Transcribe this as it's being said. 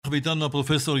ואיתנו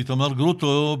הפרופסור איתמר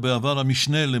גרוטו, בעבר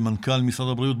המשנה למנכ"ל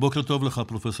משרד הבריאות. בוקר טוב לך,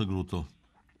 פרופסור גרוטו.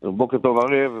 בוקר טוב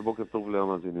אריה ובוקר טוב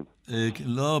למאזינים.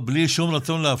 לא, בלי שום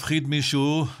רצון להפחיד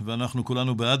מישהו, ואנחנו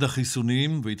כולנו בעד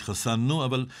החיסונים והתחסנו,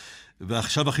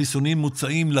 ועכשיו החיסונים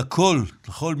מוצאים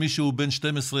לכל מישהו בן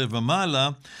 12 ומעלה.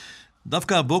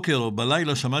 דווקא הבוקר או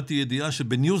בלילה שמעתי ידיעה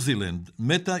שבניו זילנד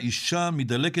מתה אישה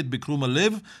מדלקת בקרום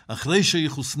הלב אחרי שהיא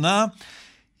חוסנה.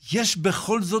 יש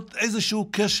בכל זאת איזשהו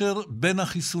קשר בין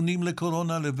החיסונים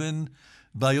לקורונה לבין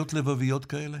בעיות לבביות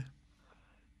כאלה?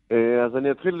 אז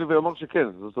אני אתחיל ואומר שכן.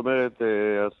 זאת אומרת,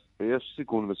 יש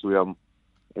סיכון מסוים,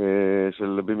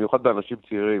 במיוחד באנשים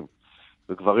צעירים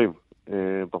וגברים,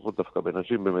 פחות דווקא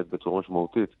בנשים באמת בצורה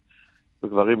משמעותית,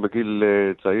 בגברים בגיל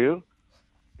צעיר,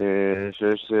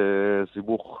 שיש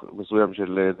סיבוך מסוים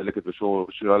של דלקת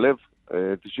בשריר הלב. 99.9%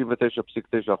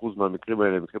 מהמקרים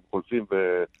האלה מקרים חולפים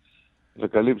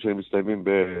וקלים שהם מסתיימים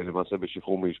למעשה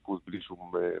בשחרור מאשפוז בלי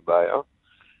שום בעיה.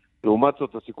 לעומת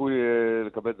זאת, הסיכוי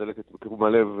לקבל דלקת בקרום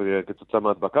הלב כתוצאה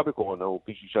מהדבקה בקורונה הוא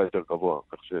פי 6 יותר גבוה,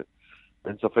 כך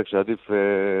שאין ספק שעדיף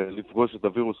לפגוש את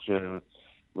הווירוס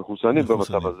שמחוסנים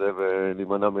במצב הזה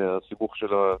ולהימנע מהסיבוך של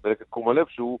דלקת קרום הלב,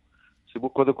 שהוא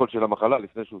סיבוך קודם כל של המחלה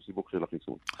לפני שהוא סיבוך של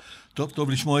החיסון. טוב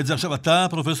לשמוע את זה. עכשיו, אתה,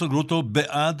 פרופסור גרוטו,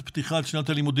 בעד פתיחת שנת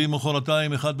הלימודים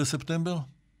מחרתיים 1 בספטמבר?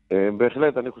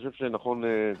 בהחלט, אני חושב שנכון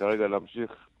כרגע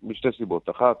להמשיך משתי סיבות.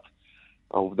 אחת,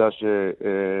 העובדה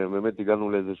שבאמת הגענו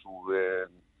לאיזשהו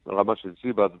רמה של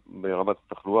שיא ברמת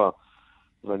בתחלואה,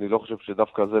 ואני לא חושב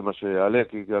שדווקא זה מה שיעלה,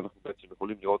 כי אנחנו בעצם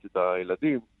יכולים לראות את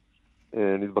הילדים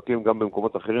נדבקים גם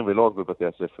במקומות אחרים ולא רק בבתי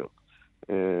הספר.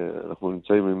 אנחנו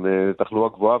נמצאים עם תחלואה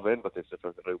גבוהה ואין בתי ספר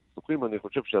כרגע פתוחים. אני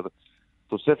חושב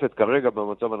שהתוספת כרגע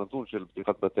במצב הנתון של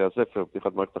פתיחת בתי הספר,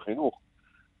 פתיחת מערכת החינוך,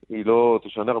 היא לא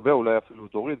תשנה הרבה, אולי אפילו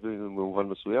תוריד במובן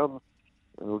מסוים.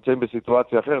 אנחנו נמצאים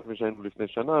בסיטואציה אחרת משהיינו לפני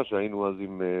שנה, שהיינו אז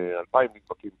עם 2,000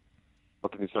 נדבקים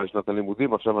בכניסה לשנת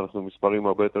הלימודים. עכשיו אנחנו מספרים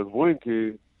הרבה יותר גבוהים, כי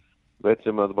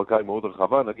בעצם ההדבקה היא מאוד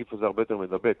רחבה, הנגיף הזה הרבה יותר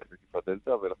מדבק, נגיף הדלתא,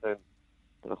 ולכן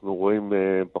אנחנו רואים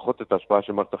פחות את ההשפעה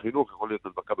של מערכת החינוך, יכול להיות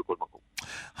הדבקה בכל מקום.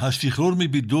 השחרור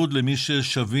מבידוד למי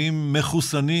ששבים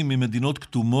מחוסנים ממדינות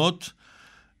כתומות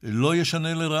לא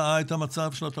ישנה לרעה את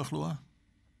המצב של התחלואה?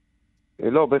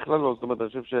 לא, בכלל לא. זאת אומרת, אני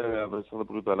חושב שמשרד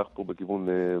הבריאות הלך פה בכיוון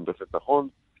בהחלט נכון,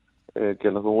 כי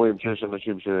אנחנו רואים שיש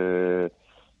אנשים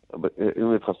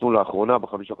אם התחסנו לאחרונה,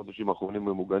 ב5 חודשים האחרונים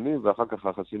ממוגנים, ואחר כך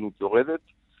החסינות יורדת,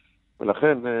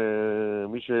 ולכן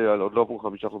מי שעוד לא עבור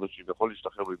 5 חודשים יכול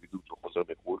להשתחרר בבידוד שהוא חוזר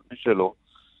מחו"ל. מי שלא,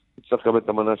 יצטרך לקבל את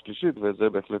המנה השלישית, וזה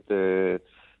בהחלט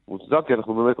מוצדק, כי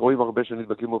אנחנו באמת רואים הרבה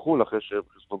שנדבקים מחו"ל אחרי שהם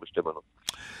חסנו בשתי מנות.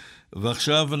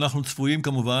 ועכשיו אנחנו צפויים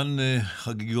כמובן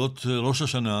חגיגות ראש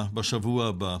השנה בשבוע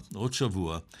הבא, עוד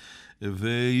שבוע,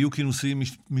 ויהיו כינוסים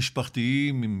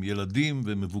משפחתיים עם ילדים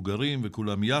ומבוגרים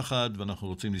וכולם יחד, ואנחנו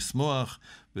רוצים לשמוח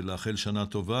ולאחל שנה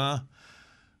טובה.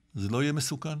 זה לא יהיה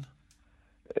מסוכן?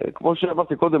 כמו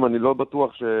שאמרתי קודם, אני לא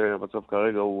בטוח שהמצב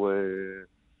כרגע הוא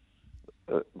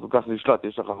כל כך נשלט.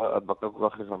 יש הדבקה כל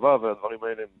כך רחבה, והדברים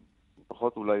האלה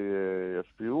פחות אולי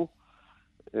ישפיעו.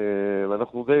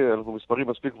 ואנחנו מספרים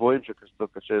מספיק גבוהים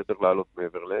שקשה יותר לעלות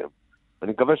מעבר להם.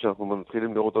 אני מקווה שאנחנו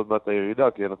מתחילים לראות עוד מעט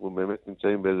הירידה, כי אנחנו באמת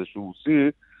נמצאים באיזשהו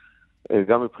שיא,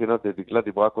 גם מבחינת דקלה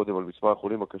דיברה קודם על מספר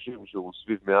החולים הקשים, שהוא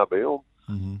סביב 100 ביום.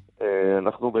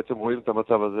 אנחנו בעצם רואים את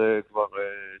המצב הזה כבר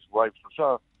שבועיים, 3,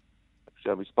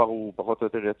 שהמספר הוא פחות או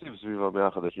יותר יציב סביב 100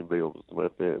 החדשים ביום. זאת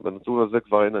אומרת, בנתון הזה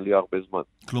כבר אין עלייה הרבה זמן.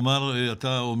 כלומר,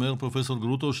 אתה אומר, פרופסור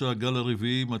גרוטו, שהגל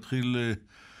הרביעי מתחיל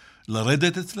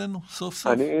לרדת אצלנו סוף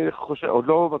סוף? אני חושב, עוד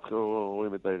לא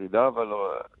רואים את הירידה, אבל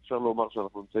אפשר לומר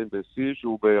שאנחנו נמצאים בשיא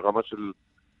שהוא ברמה של,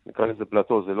 נקרא לזה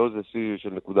פלטו, זה לא איזה שיא של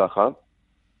נקודה אחת,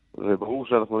 וברור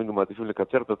שאנחנו היינו מעדיפים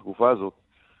לקצר את התקופה הזאת,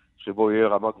 שבו יהיה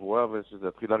רמה גבוהה ושזה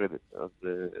יתחיל לרדת. אז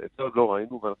את זה עוד לא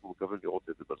ראינו, ואנחנו מקווים לראות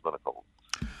את זה בזמן הקרוב.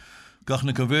 כך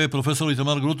נקווה. פרופסור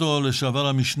איתמר גרוטו, לשעבר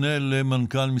המשנה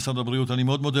למנכ"ל משרד הבריאות, אני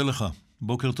מאוד מודה לך.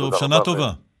 בוקר טוב, שנה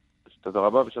טובה. תודה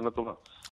רבה ושנה טובה.